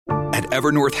At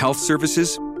Evernorth Health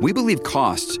Services, we believe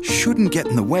costs shouldn't get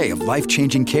in the way of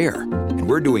life-changing care, and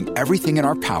we're doing everything in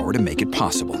our power to make it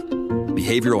possible.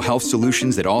 Behavioral health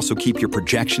solutions that also keep your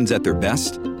projections at their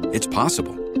best? It's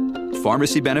possible.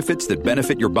 Pharmacy benefits that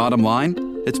benefit your bottom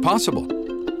line? It's possible.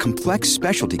 Complex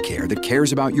specialty care that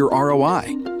cares about your ROI?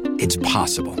 It's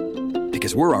possible.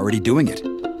 Because we're already doing it.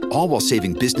 All while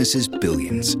saving businesses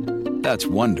billions. That's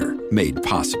Wonder made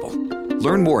possible.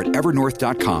 Learn more at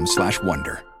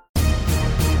evernorth.com/wonder.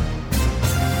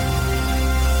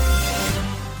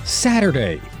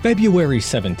 Saturday, February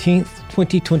 17th,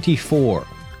 2024.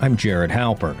 I'm Jared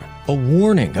Halpern. A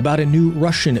warning about a new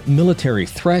Russian military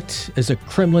threat as a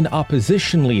Kremlin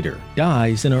opposition leader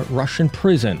dies in a Russian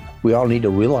prison. We all need to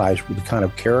realize the kind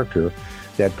of character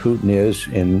that Putin is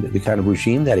and the kind of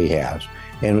regime that he has,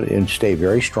 and stay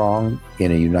very strong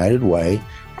in a united way,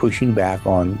 pushing back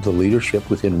on the leadership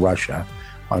within Russia,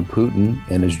 on Putin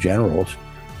and his generals,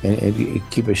 and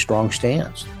keep a strong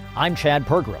stance. I'm Chad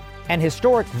Pergram. An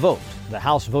historic vote. The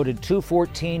House voted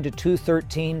 214 to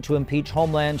 213 to impeach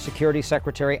Homeland Security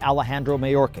Secretary Alejandro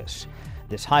Mayorkas.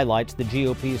 This highlights the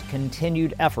GOP's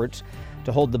continued efforts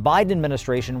to hold the Biden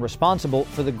administration responsible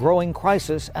for the growing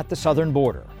crisis at the southern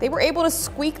border. They were able to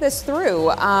squeak this through.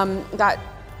 Got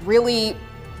really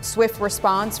swift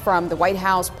response from the White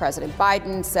House. President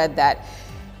Biden said that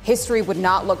history would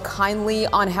not look kindly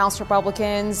on House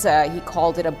Republicans. He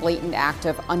called it a blatant act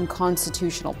of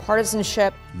unconstitutional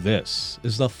partisanship. This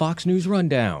is the Fox News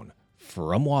Rundown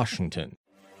from Washington.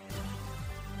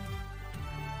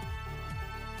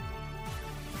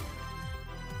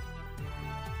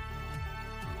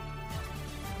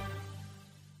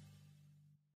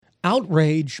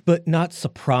 Outrage, but not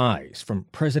surprise, from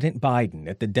President Biden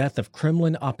at the death of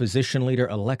Kremlin opposition leader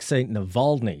Alexei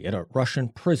Navalny at a Russian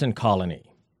prison colony.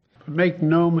 But make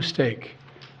no mistake,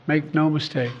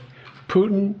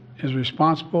 Putin is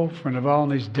responsible for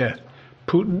Navalny's death.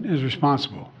 Putin is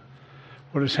responsible.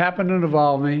 What has happened to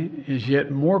Navalny is yet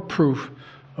more proof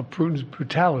of Putin's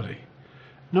brutality.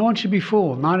 No one should be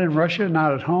fooled, not in Russia,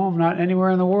 not at home, not anywhere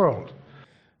in the world.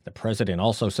 The president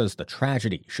also says the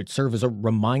tragedy should serve as a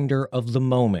reminder of the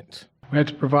moment. We have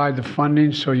to provide the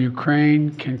funding so Ukraine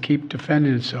can keep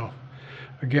defending itself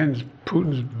against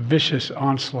Putin's vicious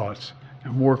onslaughts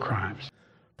and war crimes.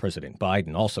 President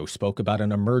Biden also spoke about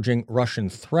an emerging Russian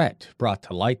threat brought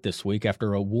to light this week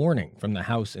after a warning from the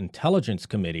House Intelligence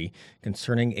Committee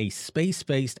concerning a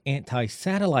space-based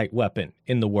anti-satellite weapon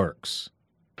in the works.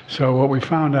 So what we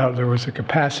found out, there was a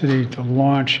capacity to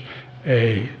launch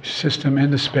a system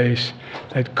into space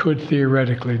that could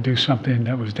theoretically do something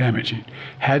that was damaging.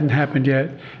 Hadn't happened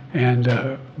yet, and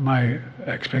my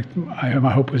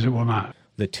hope is it will not.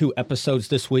 The two episodes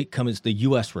this week come as the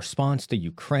U.S. response to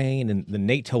Ukraine and the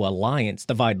NATO alliance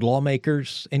divide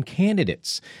lawmakers and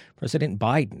candidates. President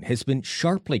Biden has been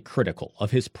sharply critical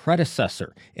of his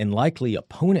predecessor and likely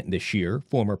opponent this year,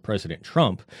 former President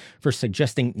Trump, for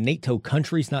suggesting NATO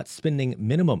countries not spending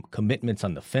minimum commitments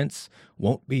on defense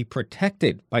won't be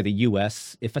protected by the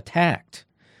U.S. if attacked.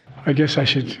 I guess I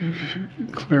should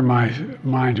clear my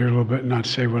mind here a little bit and not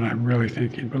say what I'm really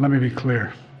thinking, but let me be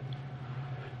clear.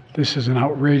 This is an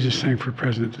outrageous thing for a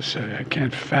president to say. I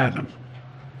can't fathom.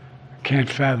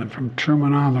 From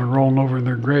Truman on, they're rolling over in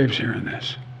their graves hearing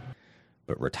this.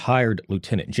 But retired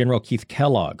Lieutenant General Keith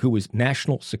Kellogg, who was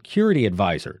National Security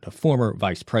Advisor to former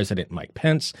Vice President Mike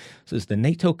Pence, says the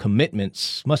NATO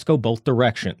commitments must go both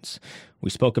directions. We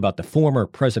spoke about the former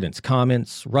president's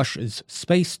comments, Russia's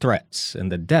space threats, and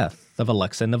the death of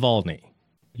Alexei Navalny.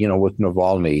 You know, with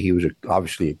Navalny, he was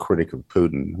obviously a critic of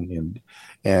Putin,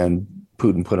 and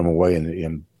Putin put him away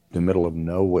in the middle of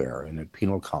nowhere in a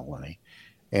penal colony,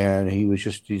 and he was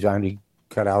just designed to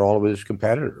cut out all of his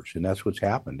competitors, and that's what's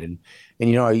happened. And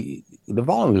you know,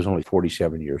 Navalny was only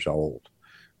 47 years old,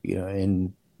 you know,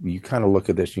 and you kind of look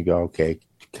at this and you go, okay,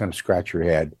 kind of scratch your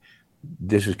head.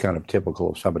 This is kind of typical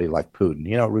of somebody like Putin.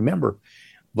 You know, remember,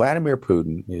 Vladimir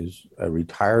Putin is a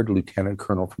retired lieutenant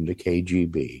colonel from the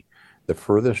KGB. The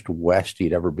furthest west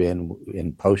he'd ever been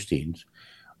in postings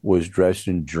was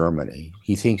Dresden, Germany.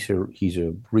 He thinks he's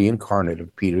a reincarnate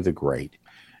of Peter the Great,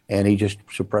 and he just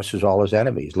suppresses all his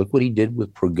enemies. Look what he did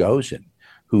with Prigozhin,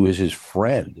 who is his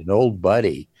friend, an old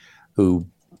buddy who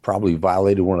probably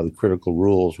violated one of the critical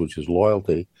rules, which is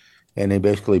loyalty, and they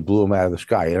basically blew him out of the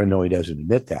sky. I don't know he doesn't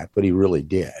admit that, but he really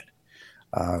did.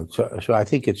 So I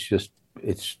think it's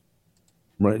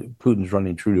Putin's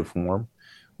running true to form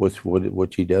with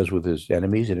what he does with his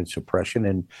enemies and its suppression.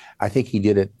 And I think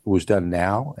was done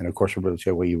now. And of course, everybody would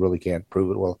say, well, you really can't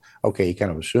prove it. Well, okay, you kind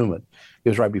of assume it. It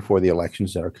was right before the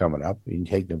elections that are coming up. You can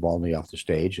take Navalny off the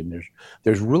stage, and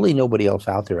there's really nobody else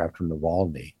out there after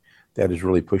Navalny that is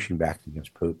really pushing back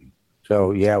against Putin.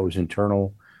 So, yeah, it was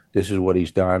internal. This is what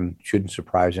he's done. Shouldn't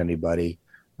surprise anybody.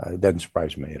 It doesn't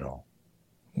surprise me at all.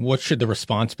 What should the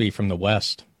response be from the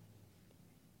West?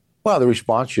 Well, the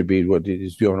response should be what it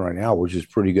is doing right now, which is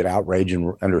pretty good outrage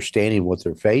and understanding what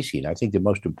they're facing. I think the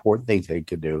most important thing they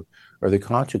could do are the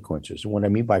consequences. And what I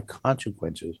mean by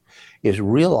consequences is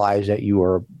realize that you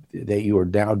are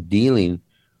now dealing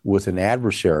with an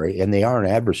adversary, and they are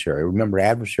an adversary. Remember,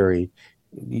 adversary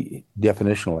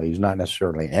definitionally is not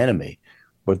necessarily an enemy,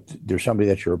 but there's somebody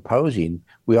that you're opposing.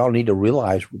 We all need to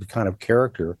realize the kind of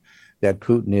character that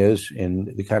Putin is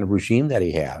and the kind of regime that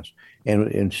he has,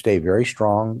 and stay very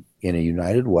strong in a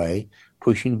united way,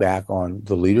 pushing back on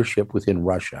the leadership within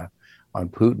Russia, on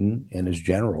Putin and his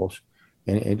generals,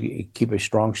 and keep a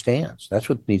strong stance. That's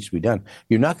what needs to be done.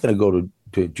 You're not going to go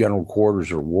to general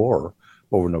quarters or war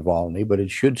over Navalny, but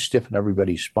it should stiffen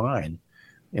everybody's spine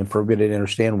and for everybody to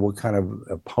understand what kind of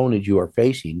opponent you are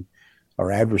facing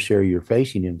or adversary you're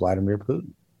facing in Vladimir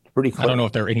Putin. It's pretty clear. I don't know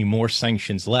if there are any more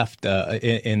sanctions left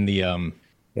in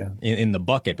the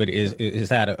bucket, but is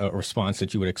that a response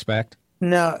that you would expect?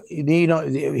 No,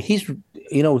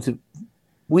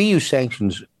 we use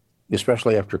sanctions,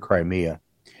 especially after Crimea,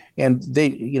 and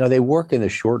they work in the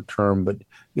short term, but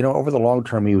over the long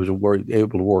term, he was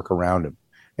able to work around them.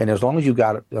 And as long as you've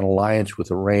got an alliance with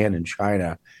Iran and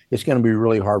China, it's going to be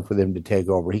really hard for them to take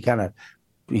over. He kind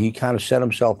of set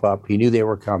himself up. He knew they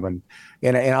were coming.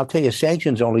 And I'll tell you,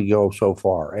 sanctions only go so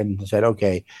far. And he said,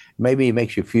 okay, maybe it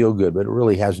makes you feel good, but it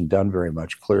really hasn't done very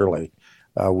much, clearly,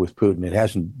 with Putin. It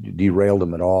hasn't derailed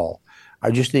him at all.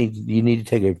 You need to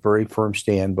take a very firm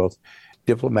stand, both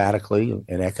diplomatically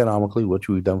and economically, which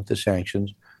we've done with the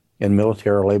sanctions, and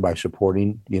militarily by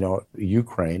supporting,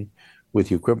 Ukraine with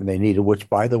the equipment they needed, which,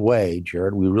 by the way,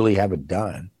 Jared, we really haven't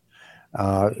done,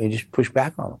 and just push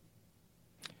back on them.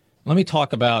 Let me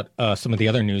talk about some of the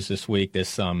other news this week.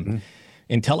 This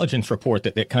intelligence report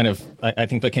that kind of, I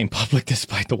think, became public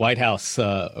despite the White House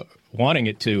wanting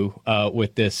it to,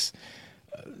 with this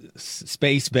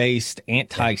space-based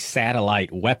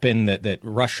anti-satellite weapon that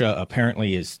Russia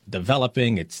apparently is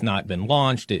developing. It's not been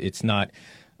launched. It's not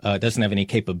doesn't have any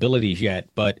capabilities yet,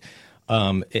 but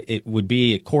it would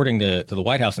be, according to the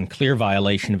White House, in clear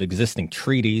violation of existing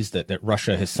treaties that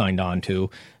Russia has signed on to.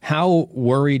 How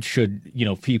worried should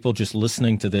people just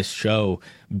listening to this show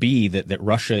be that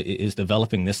Russia is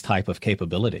developing this type of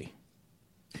capability?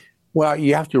 Well,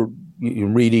 you have to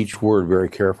read each word very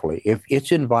carefully. If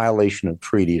it's in violation of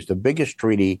treaties, the biggest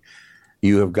treaty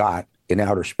you have got in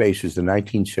outer space is the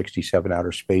 1967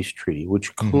 Outer Space Treaty,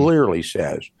 which clearly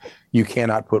says you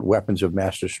cannot put weapons of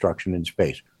mass destruction in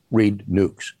space. Read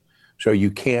nukes. So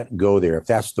you can't go there if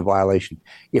that's the violation.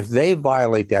 If they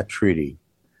violate that treaty,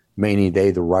 meaning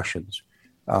the Russians,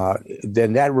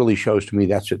 then that really shows to me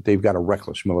they've got a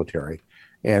reckless military,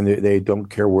 and they don't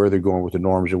care where they're going with the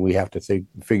norms, and we have to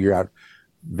figure out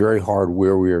very hard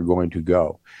where we are going to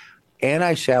go.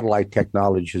 Anti-satellite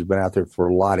technology has been out there for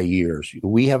a lot of years.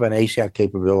 We have an ASAT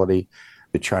capability.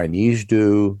 The Chinese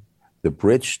do, the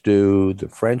Brits do, the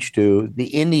French do, the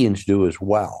Indians do as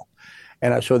well.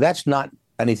 And so that's not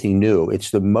anything new.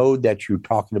 It's the mode that you're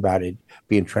talking about it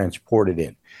being transported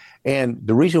in. And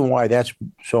the reason why that's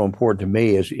so important to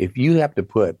me is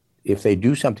if they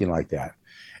do something like that,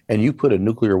 and you put a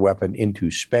nuclear weapon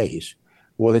into space,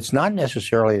 well, it's not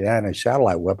necessarily an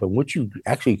anti-satellite weapon. What you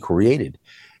actually created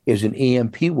is an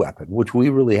EMP weapon, which we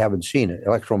really haven't seen, an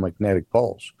electromagnetic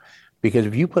pulse. Because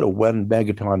if you put a 1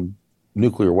 megaton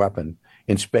nuclear weapon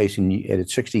in space and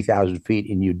it's 60,000 feet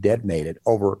and you detonate it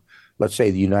over, let's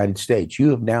say, the United States, you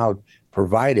have now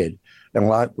provided an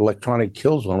electronic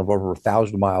kill zone of over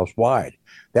 1,000 miles wide.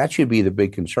 That should be the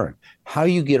big concern. How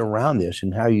you get around this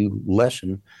and how you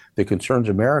lessen the concerns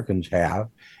Americans have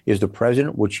is the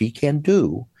president, which he can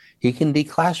do, he can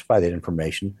declassify that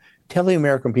information, tell the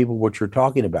American people what you're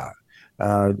talking about.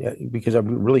 Because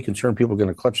I'm really concerned people are going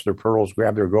to clutch their pearls,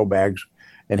 grab their go bags,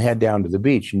 and head down to the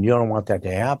beach. And you don't want that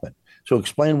to happen. So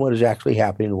explain what is actually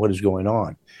happening and what is going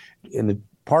on. And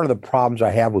part of the problems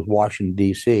I have with Washington,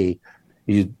 D.C.,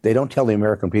 is they don't tell the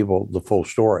American people the full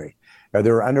story.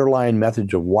 There are underlying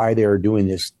methods of why they are doing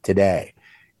this today.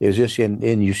 Is this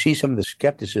and you see some of the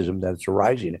skepticism that's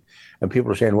arising, and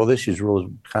people are saying, well, this is really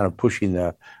kind of pushing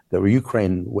the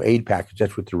Ukraine aid package.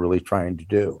 That's what they're really trying to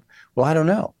do. Well, I don't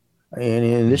know. And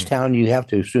in this town, you have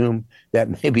to assume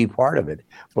that may be part of it.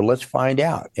 But let's find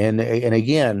out. And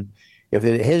again, if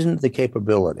it isn't the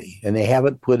capability and they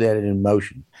haven't put that in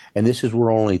motion, and this is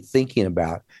we're only thinking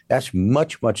about, that's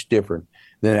much, much different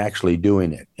than actually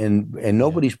doing it. And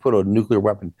nobody's put a nuclear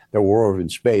weapon that we're over in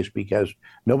space because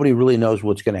nobody really knows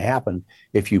what's going to happen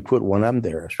if you put one up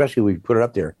there, especially when you put it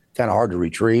up there. Kind of hard to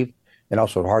retrieve and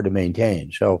also hard to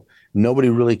maintain. So nobody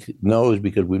really knows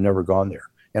because we've never gone there.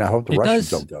 And I hope the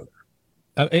Russians don't go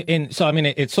there. And so, I mean,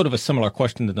 it's sort of a similar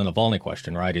question to the Navalny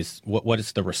question, right? Is what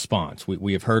is the response?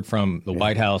 We have heard from the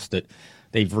White House that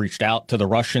they've reached out to the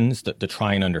Russians to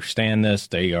try and understand this.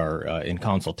 They are in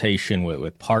consultation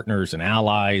with partners and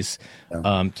allies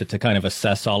to kind of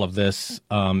assess all of this.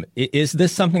 Is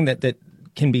this something that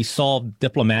can be solved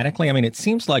diplomatically? I mean, it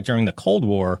seems like during the Cold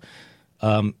War,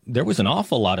 there was an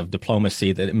awful lot of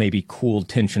diplomacy that maybe cooled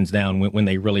tensions down when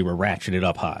they really were ratcheted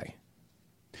up high.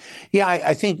 Yeah,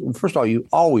 I think, first of all, you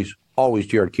always,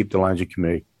 Jared, keep the lines of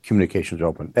communications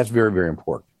open. That's very, very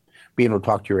important. Being able to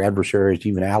talk to your adversaries,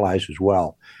 even allies as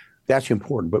well. That's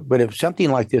important. But if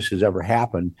something like this has ever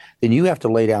happened, then you have to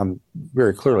lay down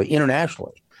very clearly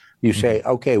internationally. You say,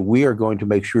 okay, we are going to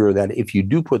make sure that if you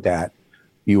do put that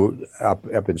you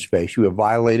up in space, you have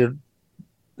violated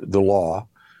the law,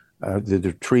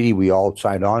 the treaty we all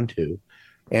signed on to,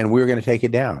 and we're going to take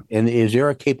it down. And is there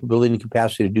a capability and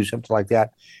capacity to do something like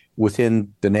that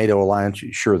within the NATO alliance?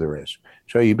 Sure, there is.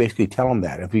 So you basically tell them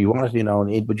that. If you want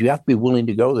to, but you have to be willing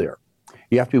to go there.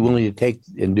 You have to be willing to take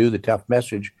and do the tough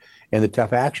message and the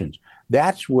tough actions.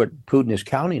 That's what Putin is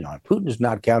counting on. Putin is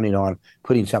not counting on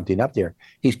putting something up there.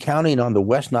 He's counting on the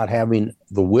West not having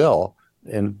the will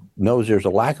and knows there's a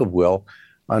lack of will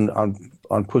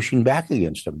on pushing back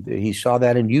against him. He saw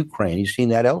that in Ukraine. He's seen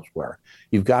that elsewhere.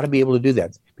 You've got to be able to do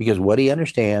that because what he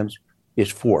understands is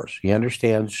force. He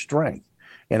understands strength.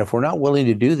 And if we're not willing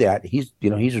to do that, he's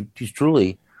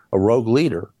truly a rogue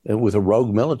leader with a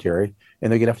rogue military, and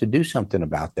they're going to have to do something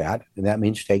about that. And that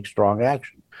means take strong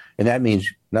action. And that means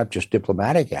not just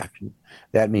diplomatic action.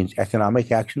 That means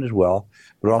economic action as well,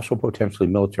 but also potentially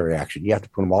military action. You have to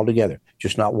put them all together,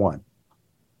 just not one.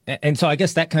 And so I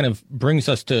guess that kind of brings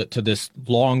us to this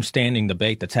long-standing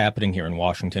debate that's happening here in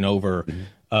Washington over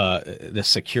the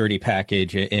security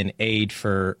package and aid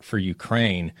for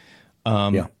Ukraine.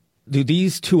 Do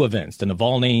these two events, the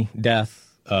Navalny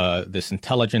death, this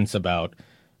intelligence about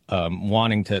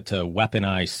wanting to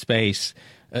weaponize space,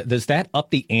 does that up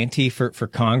the ante for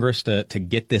Congress to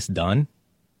get this done?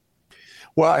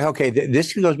 Well, okay,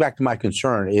 this goes back to my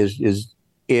concern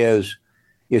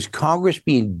is Congress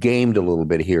being gamed a little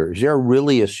bit here? Is there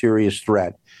really a serious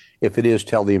threat? If it is,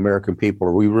 tell the American people,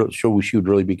 or we should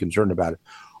really be concerned about it.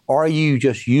 Are you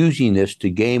just using this to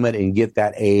game it and get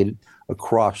that aid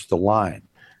across the line?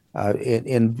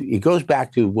 And it goes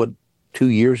back to 2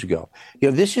 years ago.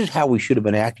 This is how we should have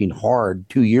been acting hard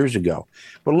 2 years ago.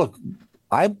 But look,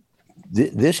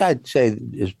 this I'd say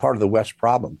is part of the West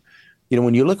problem.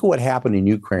 When you look at what happened in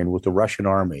Ukraine with the Russian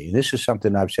army, and this is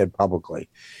something I've said publicly,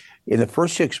 in the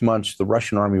first 6 months, the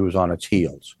Russian army was on its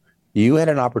heels. You had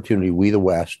an opportunity, we the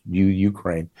West,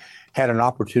 Ukraine, had an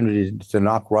opportunity to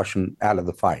knock Russian out of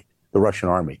the fight, the Russian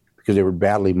army, because they were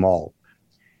badly mauled.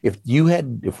 If you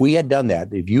had done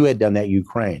that,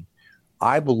 Ukraine,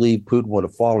 I believe Putin would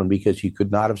have fallen because he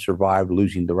could not have survived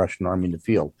losing the Russian army in the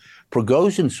field.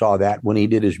 Prigozhin saw that when he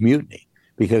did his mutiny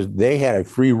because they had a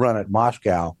free run at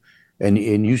Moscow, and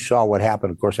you saw what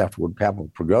happened, of course, after what happened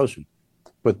with Prigozhin.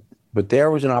 But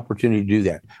there was an opportunity to do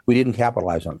that. We didn't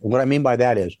capitalize on it. What I mean by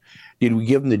that is, did we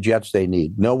give them the jets they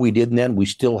need? No, we didn't then. We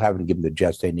still haven't given them the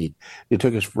jets they need. It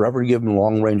took us forever to give them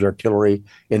long-range artillery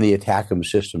and the ATACMS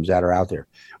systems that are out there.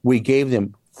 We gave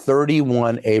them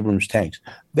 31 Abrams tanks.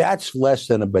 That's less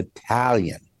than a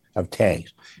battalion of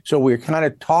tanks. So we kind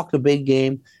of talked a big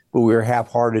game, but we were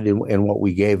half-hearted in what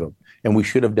we gave them. And we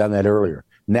should have done that earlier.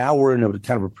 Now we're in a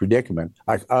kind of a predicament,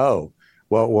 like, well,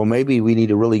 maybe we need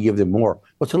to really give them more.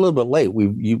 Well, it's a little bit late.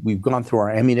 We've gone through our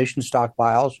ammunition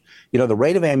stockpiles. The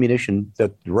rate of ammunition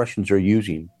that the Russians are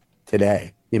using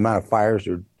today, the amount of fires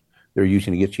they're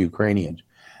using against Ukrainians,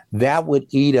 that would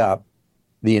eat up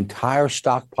the entire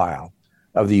stockpile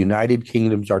of the United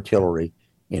Kingdom's artillery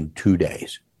in 2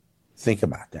 days. Think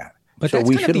about that. But so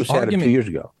we should have said it 2 years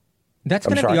ago. That's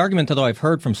kind of the argument, although I've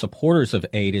heard from supporters of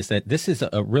aid, is that this is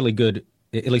a really good,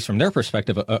 at least from their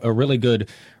perspective, a really good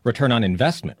return on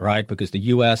investment, right? Because the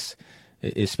U.S.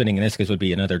 is spending, in this case, would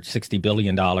be another $60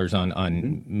 billion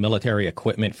on military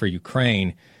equipment for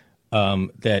Ukraine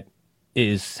that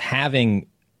is having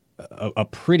a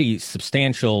pretty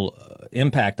substantial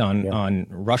impact on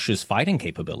Russia's fighting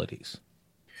capabilities.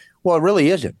 Well, it really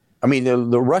isn't. I mean,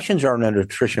 the Russians are in an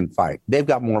attrition fight. They've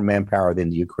got more manpower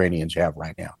than the Ukrainians have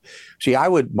right now. See,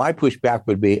 my pushback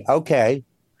would be, okay,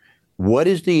 what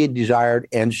is the desired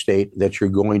end state that you're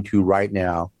going to right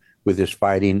now with this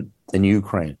fighting in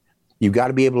Ukraine? You've got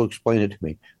to be able to explain it to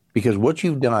me, because what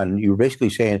you've done, you're basically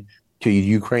saying to the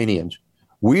Ukrainians,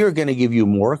 we are going to give you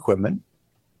more equipment,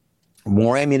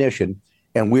 more ammunition,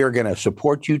 and we are going to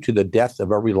support you to the death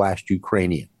of every last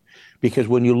Ukrainian. Because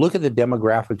when you look at the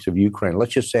demographics of Ukraine,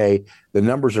 let's just say the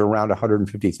numbers are around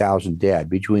 150,000 dead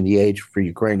between the age for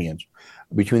Ukrainians,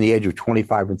 between the age of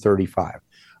 25 and 35.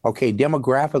 Okay,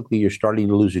 demographically, you're starting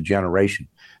to lose a generation.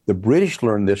 The British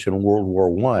learned this in World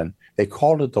War I. They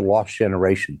called it the lost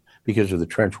generation because of the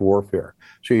trench warfare.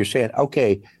 So you're saying,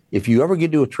 okay, if you ever get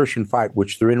into an attrition fight,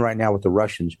 which they're in right now with the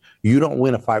Russians, you don't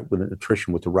win a fight with an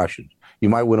attrition with the Russians. You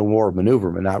might win a war of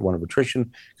maneuver, but not one of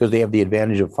attrition, because they have the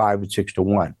advantage of 5 and 6 to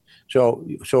 1. So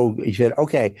he said,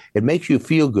 okay, it makes you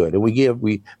feel good, and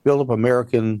we build up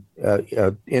American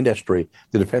industry,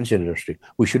 the defense industry.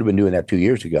 We should have been doing that 2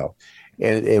 years ago,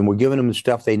 and we're giving them the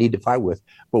stuff they need to fight with.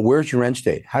 But where's your end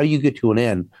state? How do you get to an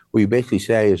end where you basically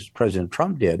say, as President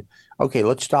Trump did, okay,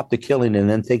 let's stop the killing and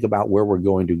then think about where we're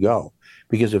going to go?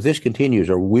 Because if this continues,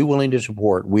 are we willing to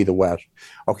support, we the West,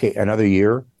 okay, another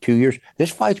year, 2 years?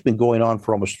 This fight's been going on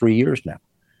for almost 3 years now.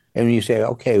 And when you say,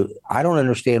 okay, I don't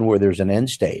understand where there's an end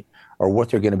state or what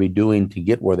they're going to be doing to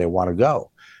get where they want to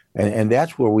go. And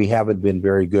that's where we haven't been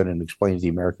very good in explaining to the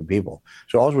American people.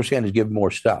 So all we're saying is give them more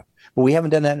stuff. But we haven't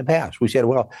done that in the past. We said,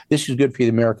 well, this is good for the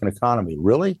American economy.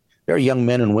 Really? There are young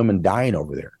men and women dying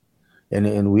over there.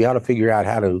 And we ought to figure out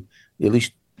how to at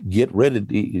least get rid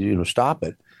of, stop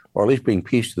it, or at least bring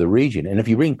peace to the region. And if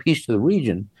you bring peace to the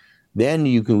region, then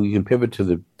we can pivot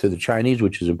to the Chinese,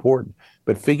 which is important.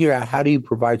 But figure out, how do you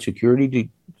provide security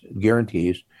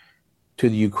guarantees to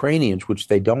the Ukrainians, which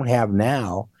they don't have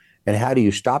now, and how do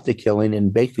you stop the killing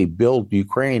and basically build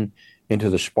Ukraine into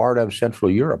the Sparta of Central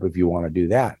Europe if you want to do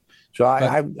that? So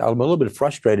I'm a little bit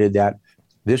frustrated that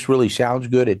this really sounds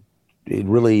good.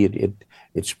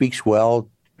 It speaks well.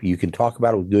 You can talk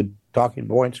about it with good talking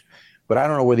points, but I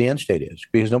don't know where the end state is,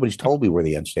 because nobody's told me where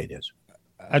the end state is.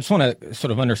 I just want to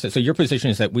sort of understand. So your position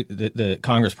is that the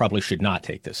Congress probably should not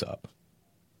take this up.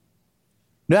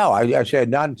 No, I said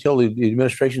not until the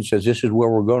administration says this is where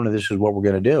we're going and this is what we're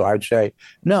going to do. I'd say,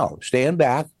 no, stand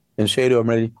back and say to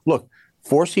them, look,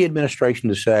 force the administration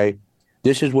to say,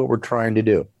 this is what we're trying to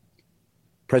do.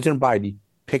 President Biden,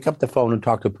 pick up the phone and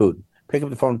talk to Putin. Pick up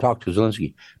the phone and talk to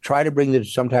Zelensky. Try to bring them to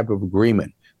some type of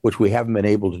agreement, which we haven't been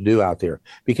able to do out there,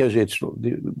 because it's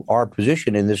our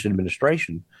position in this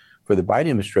administration, for the Biden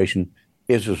administration,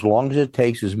 is as long as it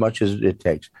takes, as much as it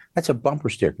takes. That's a bumper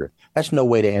sticker. That's no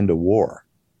way to end a war.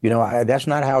 That's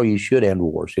not how you should end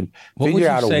wars. And figure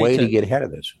out a way to get ahead of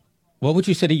this. What would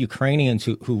you say to Ukrainians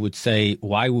who would say,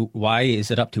 why is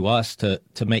it up to us to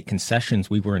make concessions?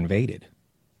 We were invaded.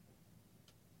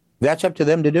 That's up to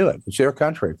them to do it. It's their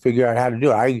country. Figure out how to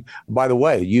do it. By the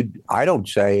way, I don't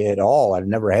say at all, I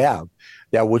never have,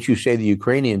 that what you say to the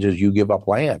Ukrainians is you give up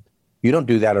land. You don't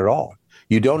do that at all.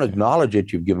 You don't acknowledge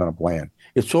that you've given up land.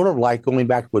 It's sort of like going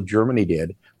back to what Germany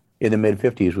did in the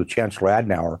mid-'50s with Chancellor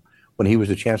Adenauer when he was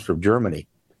the Chancellor of Germany.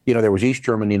 There was East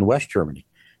Germany and West Germany.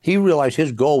 He realized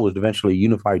his goal was to eventually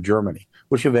unify Germany,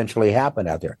 which eventually happened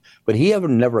out there. But he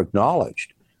never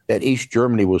acknowledged that East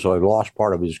Germany was a lost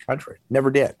part of his country.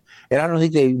 Never did. And I don't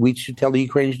think we should tell the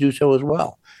Ukrainians to do so as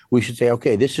well. We should say,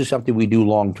 okay, this is something we do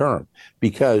long term,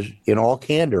 because in all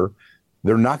candor,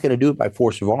 they're not going to do it by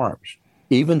force of arms.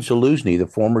 Even Zaluzny, the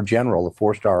former general, the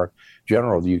 4-star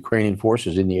general of the Ukrainian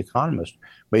forces in The Economist,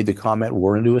 made the comment,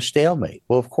 we're into a stalemate.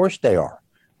 Well, of course they are,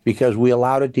 because we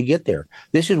allowed it to get there.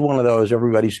 This is one of those,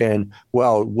 everybody's saying,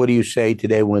 well, what do you say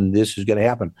today when this is going to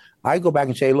happen? I go back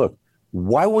and say, look,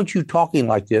 why weren't you talking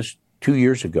like this 2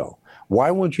 years ago?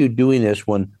 Why weren't you doing this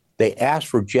when they asked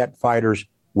for jet fighters?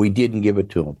 We didn't give it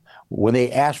to them. When they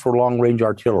asked for long-range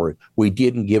artillery, we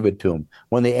didn't give it to them.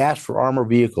 When they asked for armored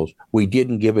vehicles, we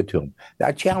didn't give it to them.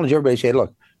 I challenge everybody to say,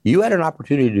 look, you had an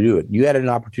opportunity to do it. You had an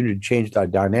opportunity to change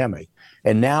that dynamic.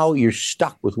 And now you're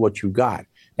stuck with what you've got.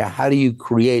 Now, how do you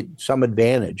create some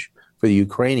advantage for the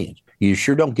Ukrainians? You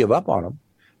sure don't give up on them,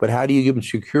 but how do you give them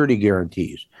security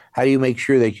guarantees? How do you make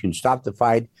sure they can stop the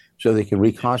fight so they can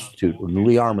reconstitute and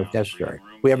rearm if necessary?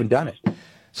 We haven't done it.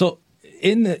 So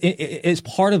as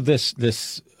part of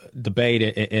this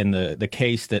debate and the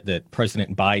case that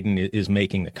President Biden is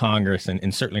making to Congress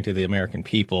and certainly to the American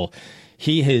people,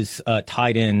 he has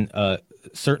tied in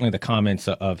certainly the comments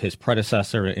of his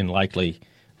predecessor and likely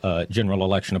general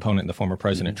election opponent, the former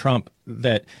President Trump,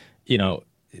 that,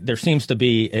 there seems to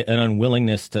be an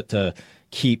unwillingness to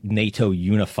keep NATO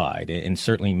unified, and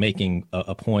certainly making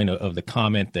a point of the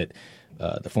comment that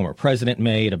the former president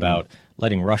made about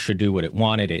letting Russia do what it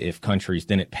wanted if countries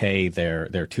didn't pay their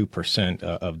 2%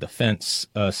 of defense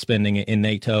spending in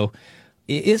NATO.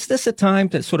 Is this a time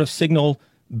to sort of signal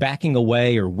backing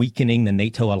away or weakening the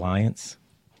NATO alliance?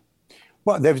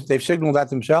 Well, they've signaled that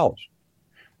themselves.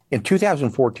 In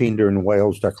 2014, during the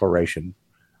Wales Declaration,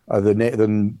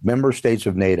 the member states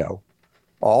of NATO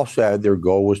all said their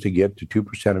goal was to get to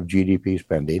 2% of GDP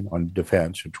spending on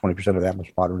defense, and 20% of that was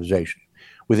modernization,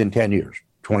 within 10 years,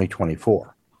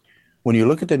 2024. When you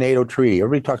look at the NATO treaty,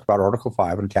 everybody talks about Article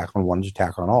 5, an attack on one is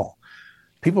attack on all.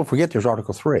 People forget there's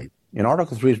Article 3. And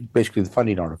Article 3 is basically the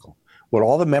funding article. Well,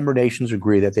 all the member nations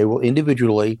agree that they will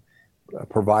individually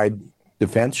provide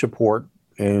defense support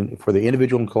for the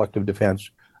individual and collective defense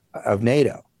of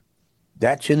NATO.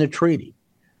 That's in the treaty.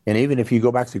 And even if you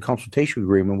go back to the consultation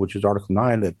agreement, which is Article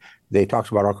 9, that they talks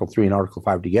about Article 3 and Article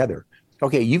 5 together.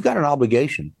 Okay, you've got an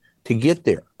obligation to get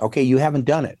there. Okay, you haven't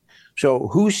done it. So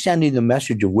who's sending the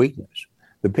message of weakness?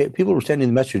 The people who are sending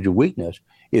the message of weakness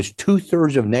is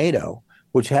 2/3 of NATO,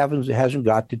 which hasn't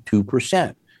got to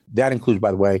 2%. That includes,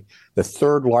 by the way, the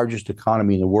third largest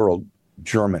economy in the world,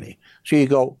 Germany. So you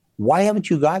go, why haven't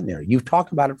you gotten there? You've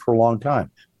talked about it for a long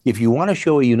time. If you want to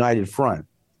show a united front,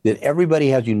 that everybody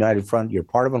has a united front, you're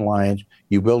part of an alliance,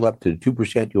 you build up to the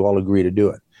 2%, you all agree to do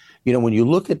it. You know, when you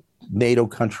look at NATO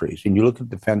countries and you look at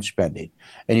defense spending,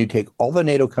 and you take all the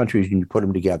NATO countries and you put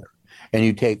them together, and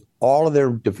you take all of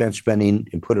their defense spending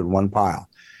and put it in one pile,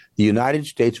 the United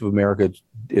States of America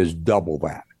is double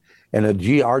that. And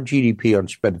our GDP on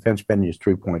defense spending is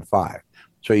 3.5.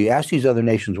 So you ask these other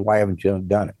nations, why haven't you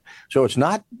done it? So it's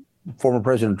not former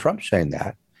President Trump saying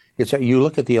that. It's that you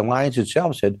look at the alliance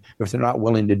itself, said if they're not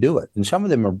willing to do it. And some of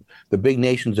them are the big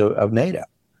nations of NATO.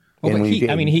 Well, and he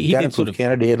did sort of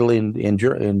Canada, Italy, and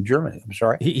Germany. I'm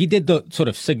sorry. He did the sort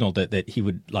of signal that he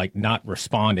would like not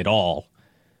respond at all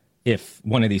if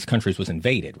one of these countries was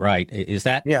invaded, right? Is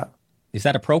that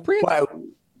appropriate?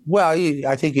 Well,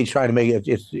 I think he's trying to make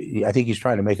it. I think he's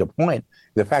trying to make a point.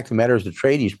 The fact of the matter is, the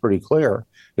treaty is pretty clear.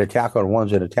 The attack on one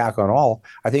is an attack on all.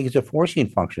 I think it's a forcing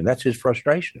function. That's his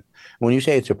frustration. When you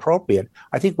say it's appropriate,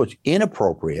 I think what's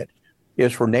inappropriate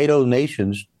is for NATO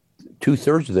nations,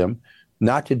 2/3 of them,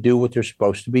 not to do what they're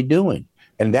supposed to be doing,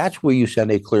 and that's where you send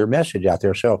a clear message out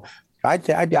there. So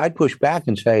I'd push back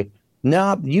and say,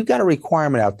 no, you got a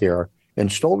requirement out there, and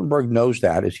Stoltenberg knows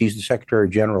that, as he's the Secretary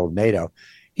General of NATO.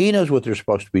 He knows what they're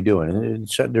supposed to be doing,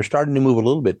 and they're starting to move a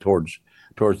little bit towards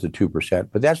the 2%.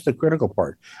 But that's the critical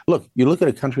part. Look, you look at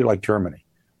a country like Germany.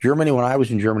 Germany, when I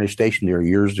was in Germany, stationed there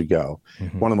years ago,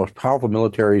 one of the most powerful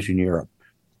militaries in Europe.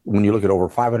 When you look at over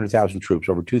 500,000 troops,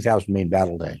 over 2,000 main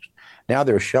battle tanks, now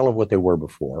they're a shell of what they were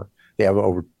before. They have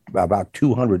about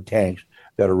 200 tanks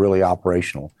that are really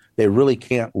operational. They really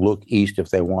can't look east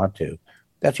if they want to.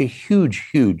 That's a huge,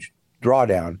 huge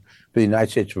drawdown for the United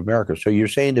States of America. So you're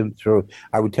saying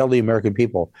I would tell the American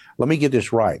people, let me get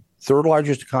this right. Third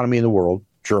largest economy in the world,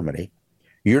 Germany.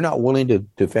 You're not willing to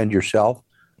defend yourself.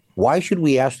 Why should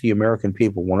we ask the American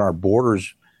people when our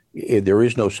borders, there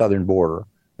is no southern border,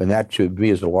 and that to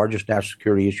me is the largest national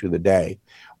security issue of the day.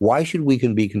 Why should we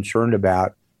be concerned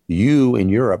about you in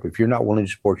Europe if you're not willing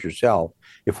to support yourself,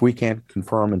 if we can't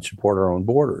confirm and support our own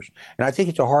borders? And I think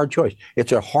it's a hard choice.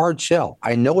 It's a hard sell.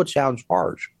 I know it sounds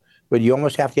harsh, but you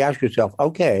almost have to ask yourself,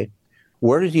 okay,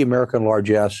 where does the American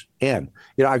largesse end?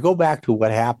 You know, I go back to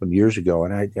what happened years ago,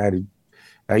 and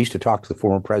I used to talk to the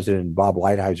former president, Bob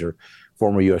Lighthizer,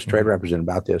 former U.S. Trade Representative,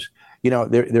 about this. You know,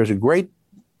 there's a great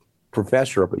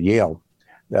professor up at Yale,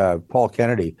 Paul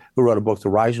Kennedy, who wrote a book, The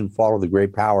Rise and Fall of the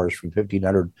Great Powers from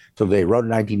 1500 till today, wrote in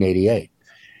 1988.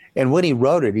 And when he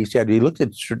wrote it, he said he looked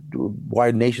at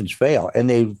why nations fail, and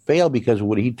they fail because of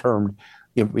what he termed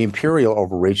imperial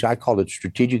overreach. I called it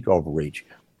strategic overreach.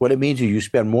 What it means is you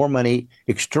spend more money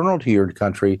external to your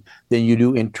country than you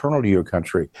do internal to your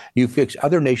country. You fix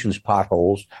other nations'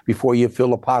 potholes before you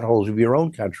fill the potholes of your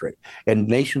own country. And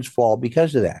nations fall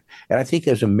because of that. And I think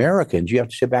as Americans, you have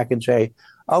to sit back and say,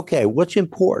 okay, what's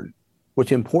important?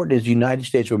 What's important is the United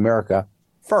States of America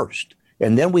first,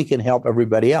 and then we can help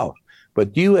everybody else.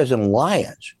 But you as an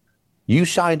alliance, you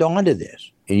signed on to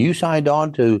this, and you signed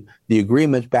on to the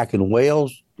agreements back in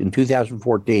Wales in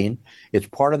 2014. It's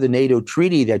part of the NATO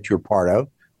treaty that you're part of,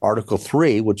 Article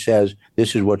 3, which says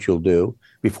this is what you'll do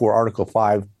before Article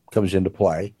 5 comes into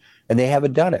play, and they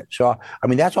haven't done it. So, I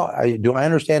mean, that's all. Do I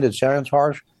understand it sounds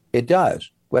harsh? It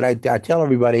does. But I tell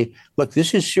everybody, look,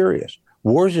 this is serious.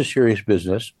 War is a serious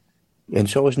business, and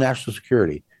so is national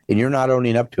security, and you're not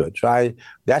owning up to it. So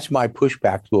that's my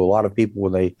pushback to a lot of people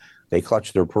when they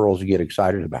clutch their pearls and get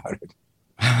excited about it.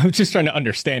 I'm just trying to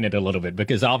understand it a little bit,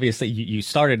 because obviously you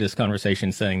started this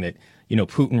conversation saying that, you know,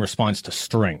 Putin responds to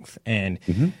strength. And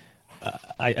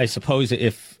I suppose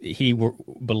if he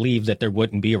believed that there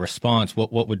wouldn't be a response,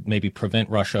 what would maybe prevent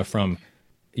Russia from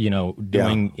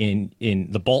doing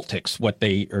in the Baltics what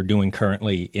they are doing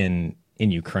currently in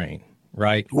Ukraine,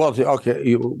 right? Well,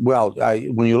 okay.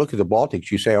 When you look at the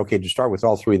Baltics, you say, okay, to start with,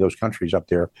 all three of those countries up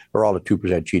there are all at 2%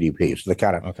 GDP, so they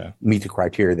kind of meet the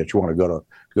criteria that you want to go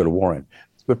to war in.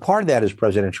 But part of that is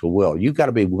presidential will. You've got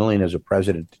to be willing as a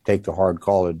president to take the hard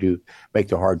call and make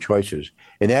the hard choices,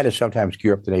 and that is sometimes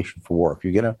gear up the nation for war. If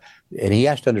you're gonna, and he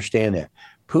has to understand that.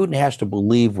 Putin has to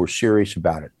believe we're serious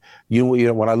about it.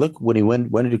 When he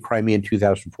went into Crimea in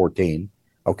 2014.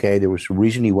 Okay, there was some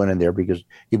reason he went in there because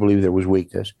he believed there was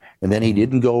weakness. And then he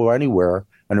didn't go anywhere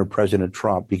under President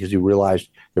Trump because he realized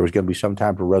there was going to be some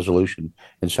time for resolution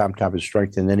and some type of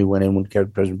strength. And then he went in when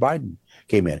President Biden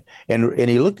came in. And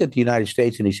he looked at the United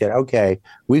States and he said, okay,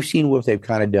 we've seen what they've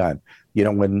kind of done.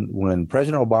 When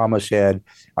President Obama said,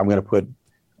 I'm going to put,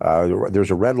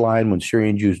 there's a red line when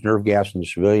Syrians used nerve gas on the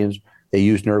civilians, they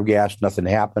used nerve gas, nothing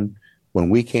happened. When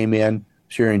we came in,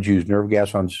 Syrians used nerve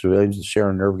gas on the civilians, the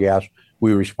sarin nerve gas.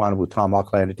 We responded with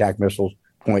Tomahawk land attack missiles.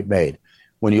 Point made.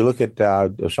 When you look at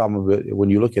al-Baghdadi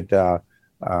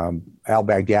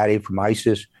from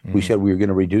ISIS, we said we were going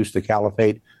to reduce the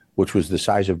caliphate, which was the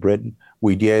size of Britain.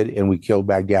 We did, and we killed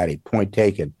Baghdadi. Point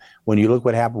taken. When you look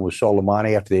what happened with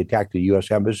Soleimani after they attacked the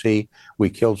U.S. embassy, we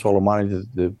killed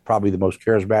Soleimani, probably the most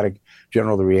charismatic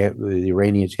general the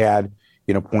Iranians had.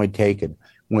 Point taken.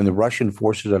 When the Russian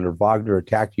forces under Wagner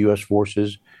attacked U.S.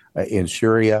 forces in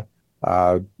Syria,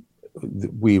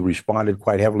 we responded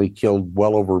quite heavily, killed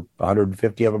well over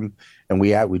 150 of them, and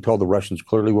we told the Russians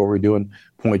clearly what we're doing.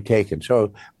 Point taken.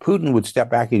 So Putin would step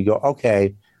back and go,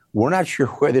 okay, we're not sure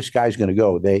where this guy's going to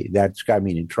go. That guy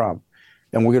meaning Trump,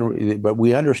 and but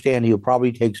we understand he'll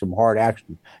probably take some hard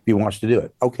action if he wants to do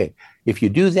it. Okay, if you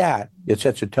do that, it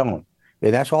sets a tone,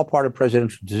 and that's all part of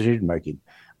presidential decision making.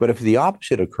 But if the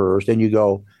opposite occurs, then you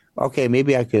go, okay,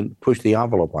 maybe I can push the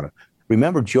envelope on it.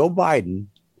 Remember, Joe Biden,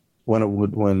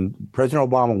 when President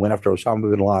Obama went after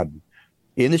Osama bin Laden,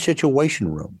 in the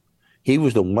Situation Room, he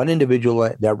was the one individual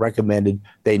that recommended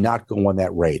they not go on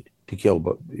that raid to kill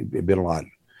bin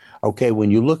Laden. Okay, when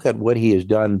you look at what he has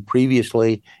done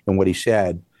previously and what he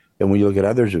said, and when you look at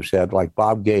others have said, like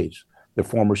Bob Gates, the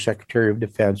former Secretary of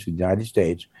Defense of the United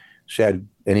States, said,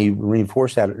 and he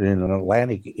reinforced that in an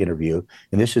Atlantic interview,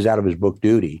 and this is out of his book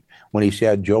Duty, when he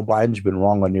said Joe Biden's been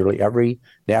wrong on nearly every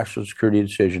national security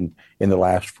decision in the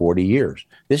last 40 years.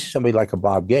 This is somebody like a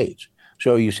Bob Gates.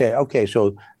 So you say, okay,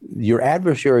 so your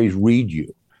adversaries read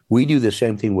you. We do the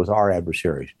same thing with our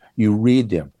adversaries. You read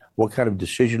them. What kind of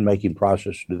decision-making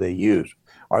process do they use?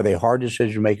 Are they hard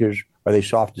decision makers? Are they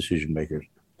soft decision makers?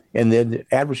 And then the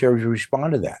adversaries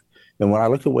respond to that. And when I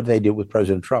looked at what they did with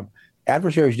President Trump,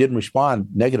 adversaries didn't respond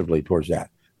negatively towards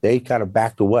that. They kind of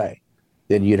backed away.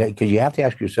 Then because you have to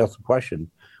ask yourself the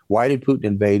question, why did Putin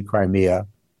invade Crimea,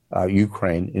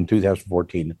 Ukraine in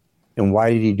 2014? And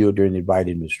why did he do it during the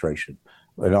Biden administration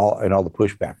and all the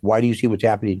pushback? Why do you see what's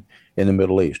happening in the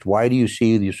Middle East? Why do you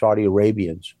see the Saudi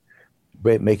Arabians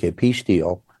make a peace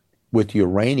deal with the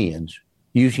Iranians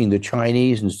using the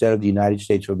Chinese instead of the United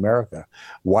States of America?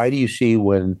 Why do you see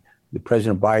when the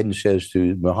President Biden says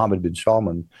to Mohammed bin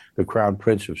Salman, the Crown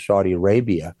Prince of Saudi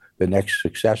Arabia, the next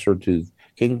successor to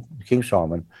King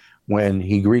Salman, when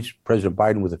he greets President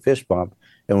Biden with a fist bump,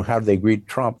 and how do they greet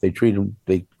Trump? They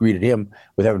greeted him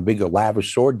with having a big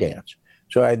lavish sword dance.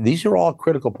 So these are all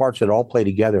critical parts that all play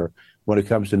together when it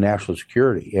comes to national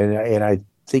security, and I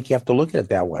think you have to look at it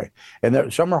that way.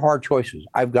 And some are hard choices.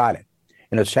 I've got it,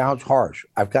 and it sounds harsh.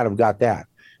 I've kind of got that.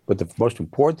 But the most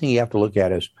important thing you have to look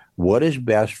at is what is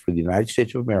best for the United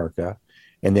States of America,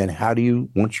 and then how do you,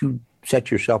 once you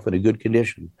set yourself in a good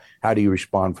condition, how do you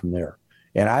respond from there?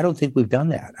 And I don't think we've done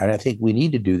that. And I think we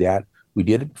need to do that. We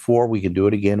did it before. We can do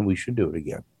it again, and we should do it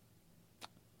again.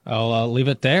 I'll leave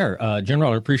it there.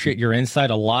 General, I appreciate your insight.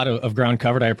 A lot of ground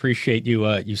covered. I appreciate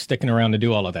you sticking around to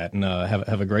do all of that, and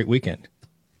have a great weekend.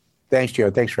 Thanks,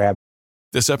 Jared. Thanks for having me.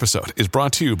 This episode is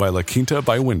brought to you by La Quinta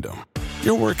by Wyndham.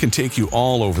 Your work can take you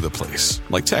all over the place,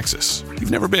 like Texas.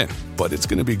 You've never been, but it's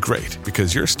going to be great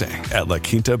because you're staying at La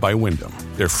Quinta by Wyndham.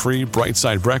 Their free Bright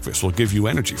Side breakfast will give you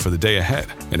energy for the day ahead.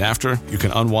 And after, you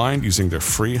can unwind using their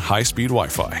free high-speed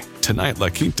Wi-Fi. Tonight, La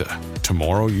Quinta.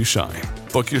 Tomorrow, you shine.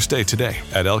 Book your stay today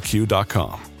at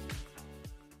lq.com.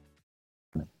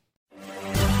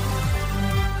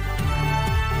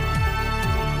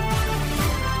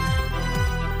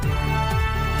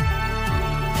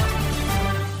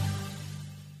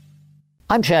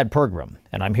 I'm Chad Pergram,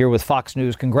 and I'm here with Fox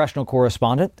News congressional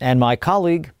correspondent and my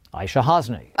colleague, Aisha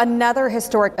Hasni. Another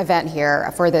historic event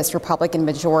here for this Republican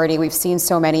majority. We've seen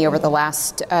so many over the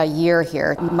last year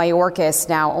here. Mayorkas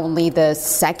now only the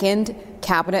second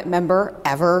cabinet member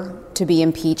ever to be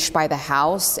impeached by the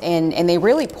House, and they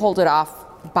really pulled it off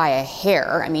by a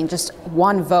hair. I mean, just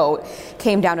one vote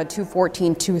came down to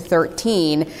 214,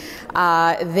 213.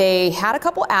 They had a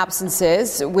couple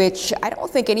absences, which I don't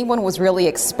think anyone was really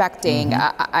expecting.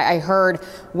 I heard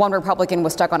one Republican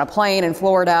was stuck on a plane in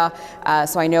Florida,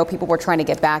 so I know people were trying to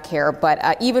get back here.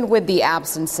 But even with the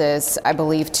absences, I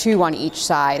believe 2 on each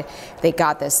side, they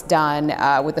got this done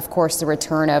with, of course, the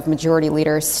return of Majority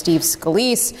Leader Steve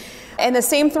Scalise. And the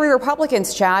same 3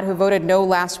 Republicans, Chad, who voted no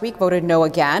last week, voted no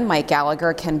again. Mike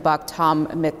Gallagher, Ken Buck, Tom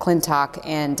McClintock,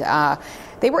 and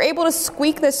they were able to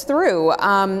squeak this through.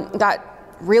 Got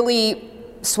really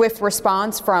swift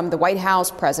response from the White House.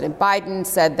 President Biden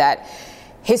said that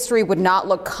history would not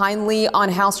look kindly on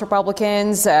House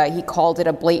Republicans. He called it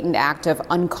a blatant act of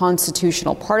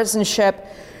unconstitutional partisanship.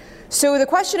 So the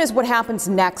question is, what happens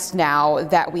next now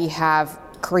that we have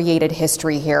created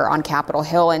history here on Capitol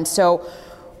Hill? And so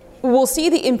we'll see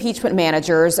the impeachment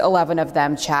managers, 11 of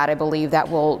them, Chad, I believe, that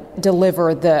will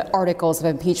deliver the articles of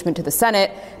impeachment to the Senate.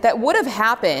 That would have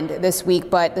happened this week,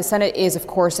 but the Senate is, of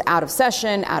course, out of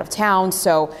session, out of town,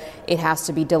 so it has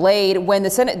to be delayed. When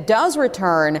the Senate does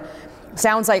return,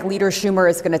 sounds like Leader Schumer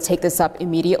is going to take this up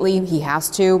immediately. He has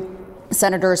to.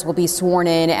 Senators will be sworn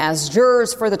in as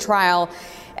jurors for the trial.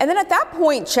 And then at that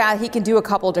point, Chad, he can do a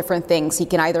couple different things. He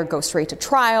can either go straight to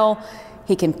trial.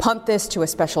 He can punt this to a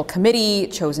special committee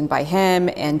chosen by him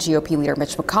and GOP leader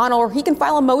Mitch McConnell, or he can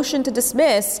file a motion to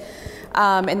dismiss,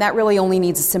 and that really only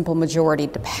needs a simple majority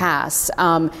to pass.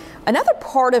 Another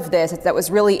part of this that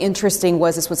was really interesting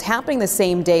was this was happening the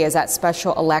same day as that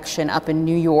special election up in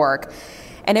New York,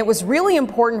 and it was really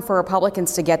important for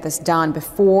Republicans to get this done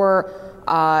before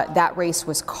that race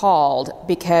was called,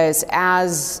 because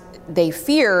as they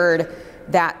feared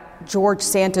that George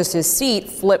Santos's seat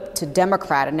flipped to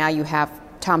Democrat, and now you have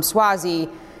Tom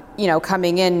Suozzi,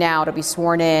 coming in now to be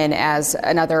sworn in as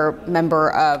another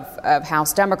member of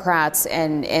House Democrats,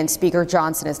 and Speaker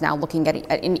Johnson is now looking at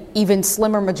an even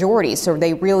slimmer majority. So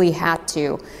they really had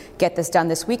to get this done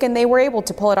this week, and they were able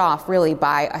to pull it off really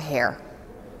by a hair.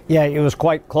 Yeah, it was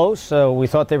quite close. We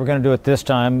thought they were going to do it this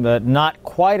time, but not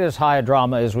quite as high a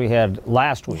drama as we had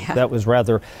last week. Yeah. That was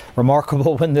rather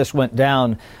remarkable when this went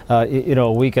down,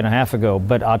 a week and a half ago.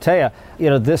 But I'll tell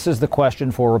you, this is the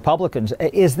question for Republicans.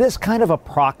 Is this kind of a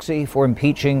proxy for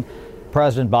impeaching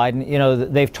President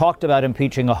Biden? They've talked about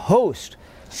impeaching a host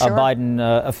of Biden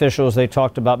officials. They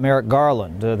talked about Merrick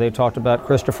Garland. They talked about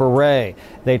Christopher Wray.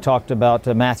 They talked about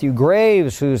Matthew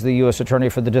Graves, who's the U.S. Attorney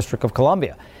for the District of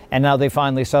Columbia. And now they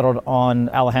finally settled on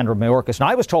Alejandro Mayorkas. And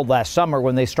I was told last summer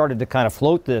when they started to kind of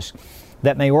float this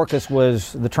that Mayorkas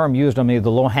was the term used on me,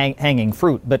 the low-hanging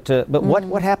fruit. But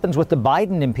what happens with the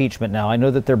Biden impeachment now? I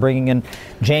know that they're bringing in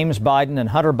James Biden and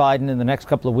Hunter Biden in the next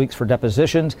couple of weeks for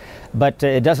depositions, but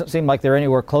it doesn't seem like they're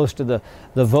anywhere close to the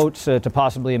votes to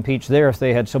possibly impeach there if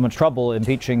they had so much trouble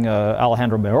impeaching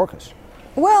Alejandro Mayorkas.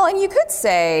 Well, and you could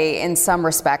say in some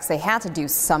respects they had to do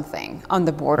something on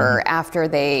the border after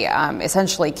they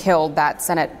essentially killed that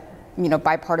Senate,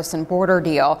 bipartisan border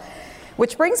deal.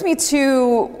 Which brings me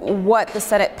to what the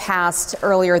Senate passed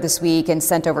earlier this week and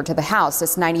sent over to the House,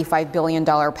 this $95 billion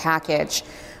package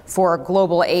for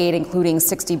global aid, including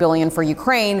 $60 billion for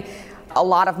Ukraine. A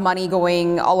lot of money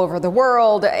going all over the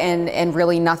world and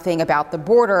really nothing about the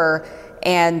border.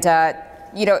 And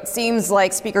it seems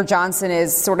like Speaker Johnson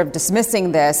is sort of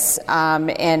dismissing this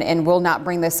and will not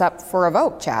bring this up for a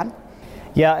vote, Chad.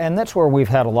 Yeah, and that's where we've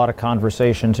had a lot of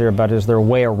conversations here about, is there a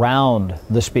way around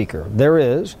the Speaker? There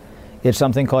is. It's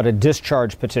something called a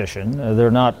discharge petition.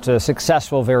 They're not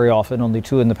successful very often, only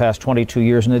 2 in the past 22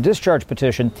 years. And a discharge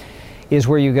petition is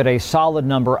where you get a solid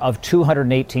number of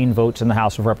 218 votes in the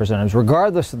House of Representatives,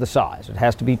 regardless of the size. It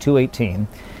has to be 218.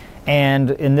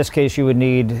 And in this case, you would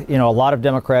need, a lot of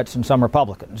Democrats and some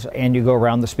Republicans. And you go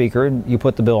around the Speaker and you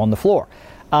put the bill on the floor.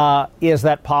 Is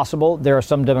that possible? There are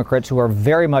some Democrats who are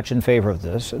very much in favor of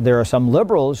this. There are some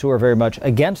liberals who are very much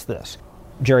against this.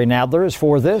 Jerry Nadler is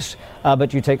for this,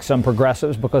 but you take some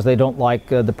progressives because they don't like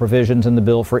the provisions in the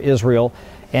bill for Israel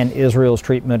and Israel's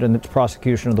treatment and its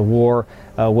prosecution of the war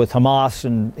with Hamas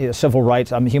and civil rights,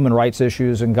 human rights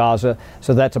issues in Gaza.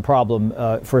 So that's a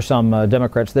problem for some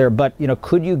Democrats there. But,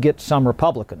 could you get some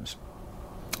Republicans?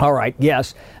 All right,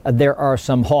 yes, there are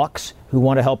some hawks who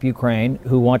want to help Ukraine,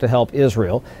 who want to help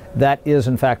Israel. That is,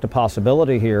 in fact, a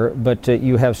possibility here. But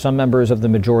you have some members of the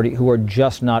majority who are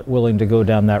just not willing to go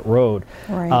down that road.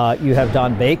 Right. You have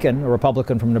Don Bacon, a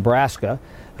Republican from Nebraska,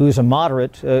 who's a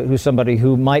moderate, who's somebody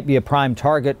who might be a prime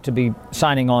target to be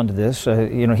signing on to this.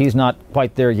 He's not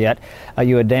quite there yet.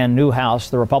 You had Dan Newhouse,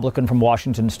 the Republican from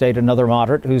Washington State, another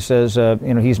moderate, who says,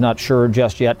 he's not sure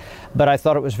just yet. But I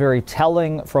thought it was very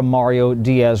telling from Mario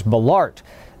Diaz-Balart.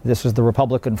 This is the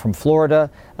Republican from Florida,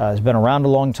 has been around a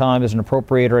long time as an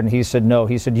appropriator, and he said no.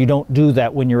 He said you don't do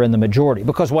that when you're in the majority,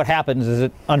 because what happens is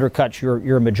it undercuts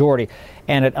your majority,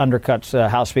 and it undercuts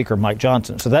House Speaker Mike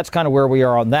Johnson. So that's kind of where we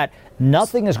are on that.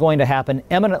 Nothing is going to happen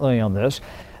imminently on this.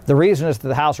 The reason is that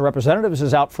the House of Representatives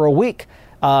is out for a week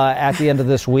at the end of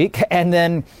this week, and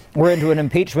then we're into an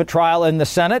impeachment trial in the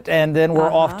Senate, and then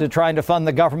we're off to trying to fund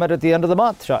the government at the end of the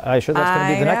month. That's going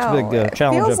to be the next big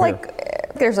challenge. Feels like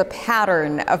there's a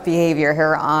pattern of behavior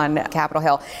here on Capitol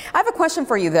Hill. I have a question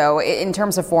for you, though, in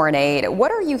terms of foreign aid.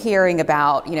 What are you hearing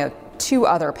about, two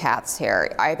other paths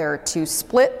here, either to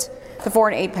split the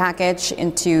foreign aid package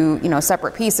into,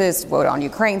 separate pieces, vote on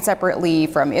Ukraine separately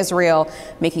from Israel,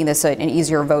 making this an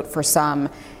easier vote for some,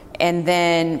 and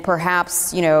then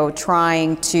perhaps,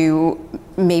 trying to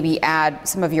maybe add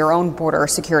some of your own border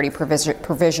security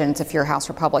provisions, if you're House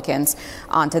Republicans,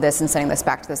 onto this and sending this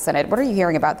back to the Senate. What are you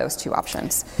hearing about those two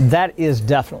options? That is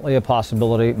definitely a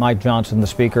possibility. Mike Johnson, the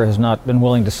Speaker, has not been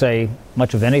willing to say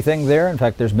much of anything there. In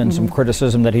fact, there's been some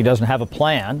criticism that he doesn't have a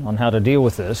plan on how to deal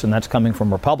with this, and that's coming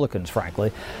from Republicans,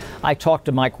 frankly. I talked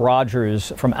to Mike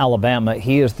Rogers from Alabama.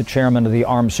 He is the chairman of the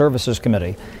Armed Services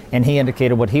Committee, and he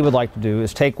indicated what he would like to do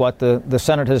is take what the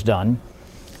Senate has done,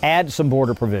 add some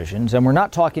border provisions, and we're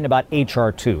not talking about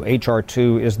H.R. 2. H.R.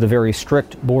 2 is the very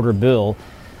strict border bill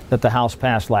that the House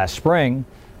passed last spring,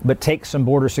 but take some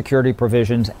border security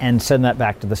provisions and send that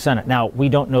back to the Senate. Now, we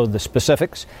don't know the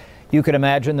specifics. You could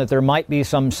imagine that there might be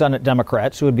some Senate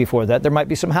Democrats who would be for that. There might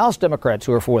be some House Democrats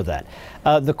who are for that.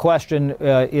 The question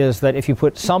is that if you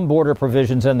put some border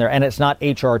provisions in there, and it's not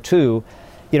H.R. 2,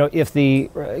 if the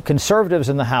conservatives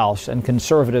in the House and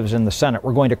conservatives in the Senate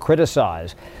were going to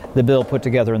criticize the bill put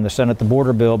together in the Senate, the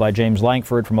border bill by James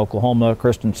Lankford from Oklahoma,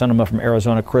 Kristen Sinema from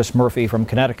Arizona, Chris Murphy from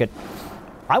Connecticut,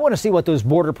 I want to see what those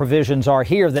border provisions are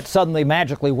here that suddenly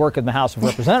magically work in the House of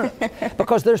Representatives,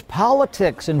 because there's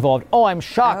politics involved. Oh, I'm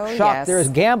shocked. Yes. There's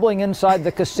gambling inside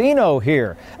the casino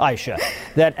here, Aisha.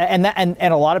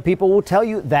 And a lot of people will tell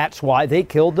you that's why they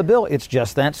killed the bill. It's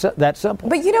just that simple.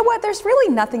 But you know what? There's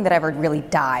really nothing that ever really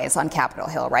dies on Capitol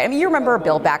Hill, right? I mean, you remember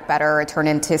Build Back Better. It turned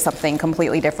into something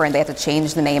completely different. They had to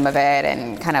change the name of it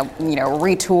and kind of,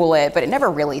 retool it, but it never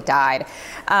really died.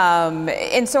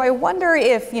 And so I wonder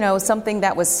if, something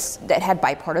that had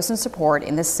bipartisan support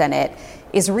in the Senate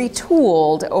is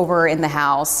retooled over in the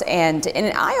House. And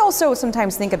I also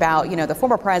sometimes think about, the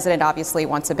former president obviously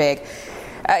wants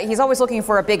he's always looking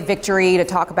for a big victory to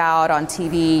talk about on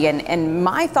TV. And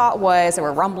my thought was there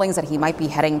were rumblings that he might be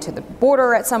heading to the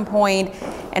border at some point.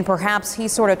 And perhaps he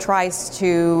sort of tries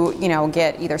to,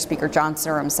 get either Speaker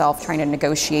Johnson or himself trying to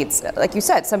negotiate, like you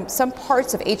said, some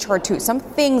parts of H.R. 2, some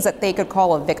things that they could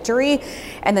call a victory,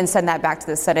 and then send that back to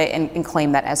the Senate and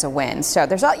claim that as a win. So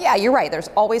you're right. There's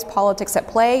always politics at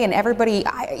play, and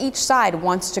each side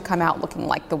wants to come out looking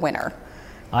like the winner.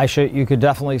 Aisha, you could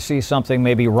definitely see something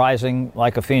maybe rising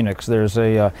like a phoenix. There's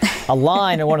a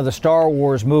line in one of the Star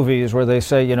Wars movies where they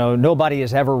say, nobody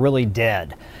is ever really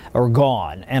dead or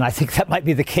gone. And I think that might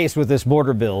be the case with this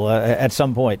border bill at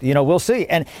some point. We'll see.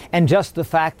 And just the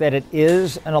fact that it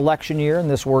is an election year and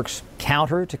this works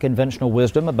counter to conventional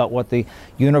wisdom about what the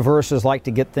universe is like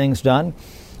to get things done.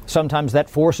 Sometimes that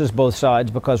forces both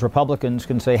sides, because Republicans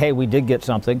can say, hey, we did get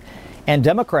something. And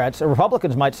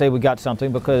Republicans might say we got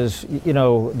something because,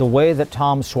 the way that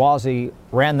Tom Suozzi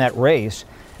ran that race,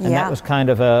 and that was kind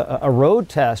of a road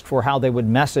test for how they would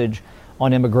message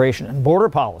on immigration and border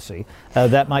policy.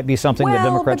 That might be something that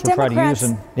Democrats will try to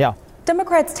use.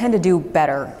 Democrats tend to do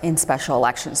better in special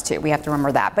elections, too. We have to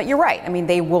remember that. But you're right. I mean,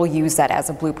 they will use that as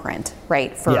a blueprint,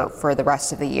 right, for the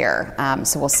rest of the year.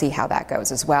 So we'll see how that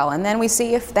goes as well. And then we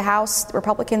see if the House,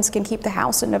 Republicans can keep the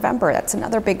House in November. That's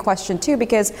another big question, too,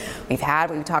 because we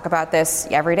talk about this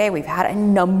every day. We've had a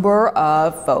number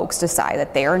of folks decide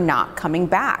that they are not coming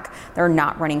back. They're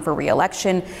not running for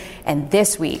re-election. And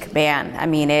this week, man, I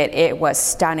mean, it was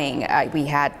stunning. We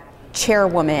had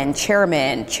chairwoman,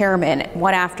 chairman,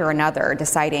 one after another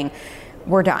deciding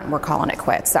we're done, we're calling it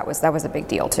quits. That was a big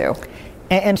deal too.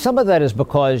 And some of that is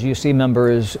because you see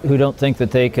members who don't think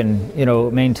that they can,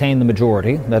 maintain the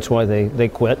majority. That's why they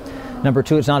quit. Number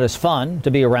two, it's not as fun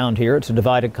to be around here. It's a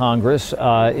divided Congress.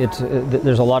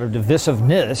 There's a lot of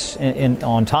divisiveness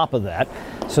on top of that.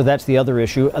 So that's the other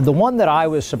issue. The one that I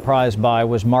was surprised by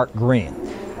was Mark Green.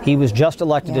 He was just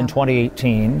elected in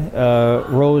 2018,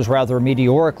 rose rather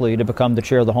meteorically to become the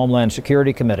chair of the Homeland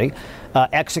Security Committee,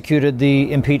 executed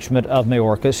the impeachment of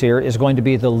Mayorkas here, is going to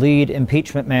be the lead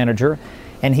impeachment manager,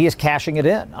 and he is cashing it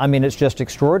in. I mean, it's just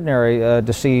extraordinary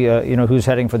to see, who's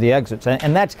heading for the exits.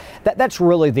 And that's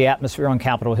really the atmosphere on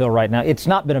Capitol Hill right now. It's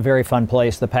not been a very fun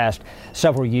place the past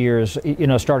several years,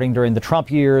 starting during the Trump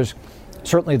years,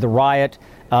 certainly the riot.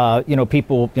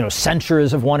 People,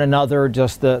 censures of one another,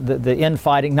 just the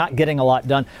infighting, not getting a lot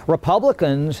done.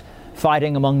 Republicans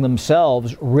fighting among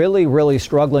themselves, really, really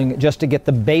struggling just to get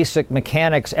the basic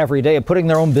mechanics every day of putting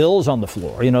their own bills on the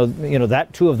floor. That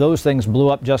two of those things blew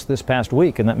up just this past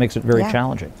week, and that makes it very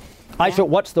challenging. Aisha,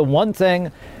 what's the one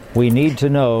thing we need to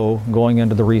know going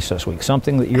into the recess week?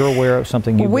 Something that you're aware of,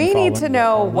 something you've been following? We need to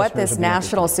know what this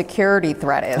national security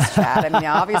threat is, Chad. I mean,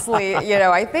 obviously,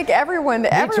 I think everyone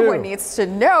needs to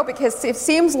know, because it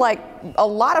seems like a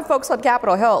lot of folks on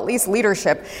Capitol Hill, at least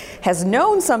leadership, has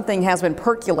known something has been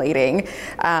percolating.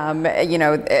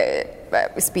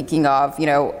 Speaking of,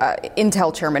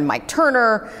 Intel Chairman Mike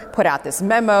Turner put out this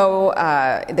memo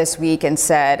this week and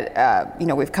said,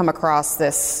 we've come across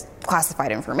this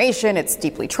classified information. It's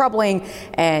deeply troubling,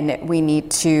 and we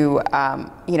need to,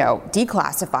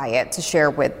 declassify it to share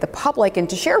with the public and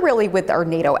to share really with our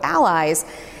NATO allies.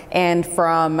 And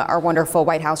from our wonderful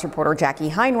White House reporter, Jackie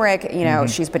Heinrich,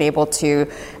 she's been able to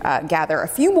gather a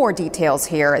few more details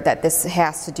here that this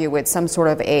has to do with some sort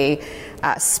of a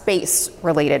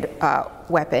space-related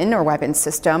weapon or weapon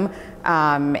system,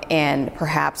 and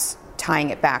perhaps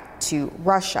tying it back to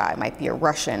Russia. It might be a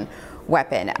Russian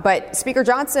weapon. But Speaker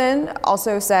Johnson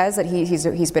also says that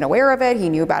he's been aware of it. He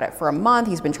knew about it for a month.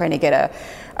 He's been trying to get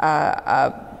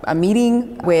a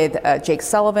meeting with Jake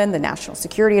Sullivan, the National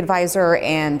Security Advisor,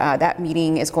 and that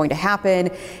meeting is going to happen.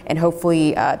 And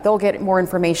hopefully they'll get more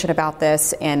information about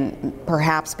this and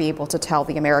perhaps be able to tell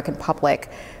the American public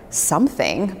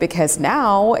something, because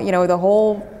now, the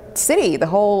whole city, the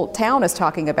whole town is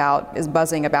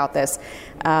buzzing about this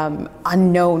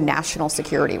unknown national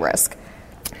security risk.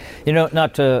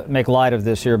 Not to make light of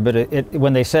this here, but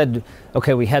when they said,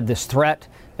 okay, we had this threat,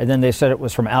 and then they said it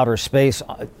was from outer space,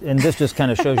 and this just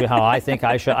kind of shows you how I think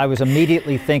I was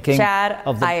immediately thinking Chad,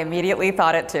 I immediately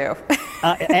thought it too.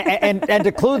 and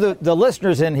to clue the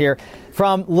listeners in here,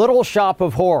 from Little Shop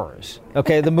of Horrors,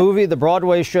 okay, the movie, the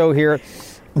Broadway show here,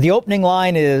 the opening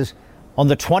line is, on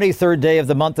the 23rd day of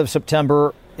the month of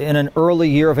September, in an early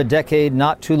year of a decade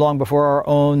not too long before our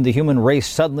own, the human race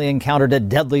suddenly encountered a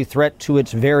deadly threat to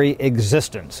its very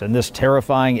existence. And this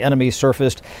terrifying enemy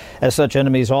surfaced, as such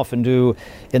enemies often do,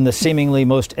 in the seemingly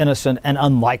most innocent and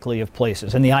unlikely of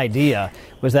places. And the idea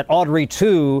was that Audrey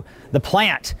 2, the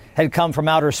plant, had come from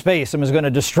outer space and was going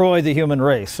to destroy the human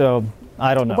race. So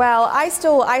I don't know. Well, I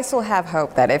still have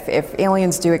hope that if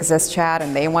aliens do exist, Chad,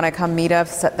 and they want to come meet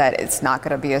us, that it's not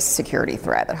going to be a security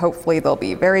threat. That hopefully they'll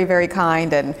be very, very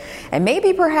kind, and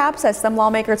maybe perhaps, as some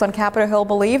lawmakers on Capitol Hill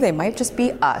believe, they might just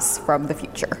be us from the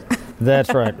future.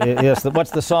 That's right. Yes. What's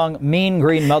the song? Mean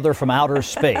Green Mother from Outer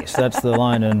Space. That's the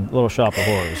line in Little Shop of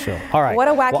Horrors. So, all right. What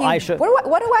a wacky,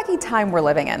 what a wacky time we're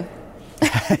living in.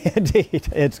 Indeed.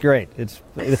 It's great.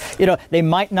 They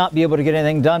might not be able to get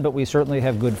anything done, but we certainly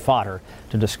have good fodder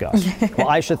to discuss. Well,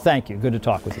 Aisha, thank you. Good to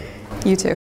talk with you. You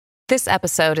too. This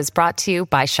episode is brought to you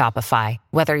by Shopify.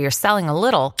 Whether you're selling a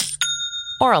little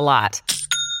or a lot,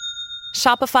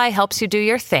 Shopify helps you do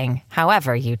your thing,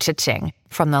 however you cha-ching.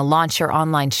 From the launch your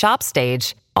online shop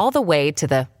stage, all the way to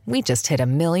the we just hit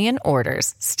 1 million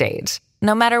orders stage.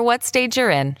 No matter what stage you're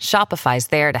in, Shopify's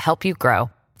there to help you grow.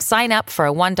 Sign up for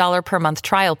a $1 per month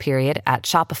trial period at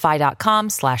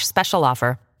shopify.com/special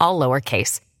offer, all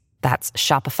lowercase. That's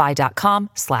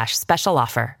shopify.com/special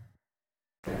offer.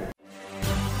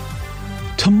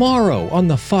 Tomorrow on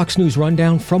the Fox News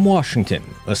Rundown from Washington,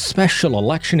 a special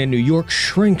election in New York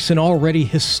shrinks an already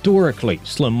historically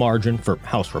slim margin for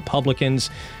House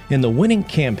Republicans, and the winning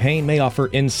campaign may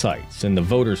offer insights into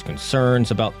voters'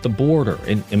 concerns about the border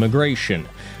and immigration.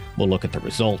 We'll look at the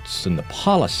results and the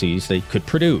policies they could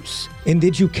produce. And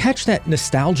did you catch that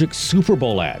nostalgic Super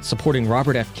Bowl ad supporting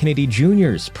Robert F. Kennedy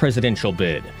Jr.'s presidential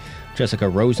bid? Jessica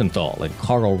Rosenthal and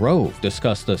Karl Rove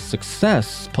discuss the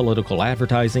success political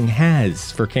advertising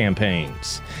has for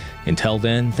campaigns. Until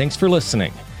then, thanks for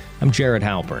listening. I'm Jared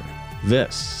Halpern.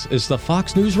 This is the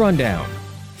Fox News Rundown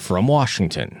from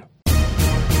Washington.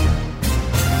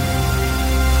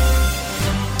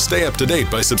 Stay up to date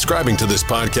by subscribing to this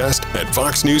podcast at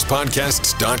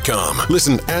foxnewspodcasts.com.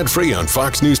 Listen ad-free on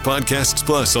Fox News Podcasts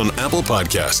Plus on Apple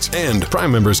Podcasts. And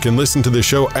Prime members can listen to the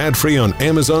show ad-free on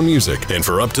Amazon Music. And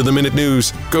for up-to-the-minute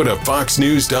news, go to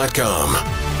foxnews.com.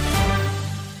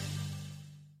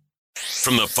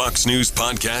 From the Fox News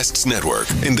Podcasts Network.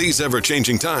 In these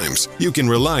ever-changing times, you can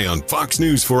rely on Fox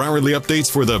News for hourly updates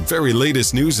for the very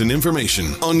latest news and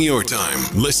information on your time.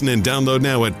 Listen and download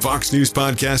now at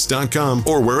foxnewspodcasts.com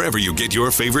or wherever you get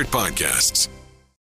your favorite podcasts.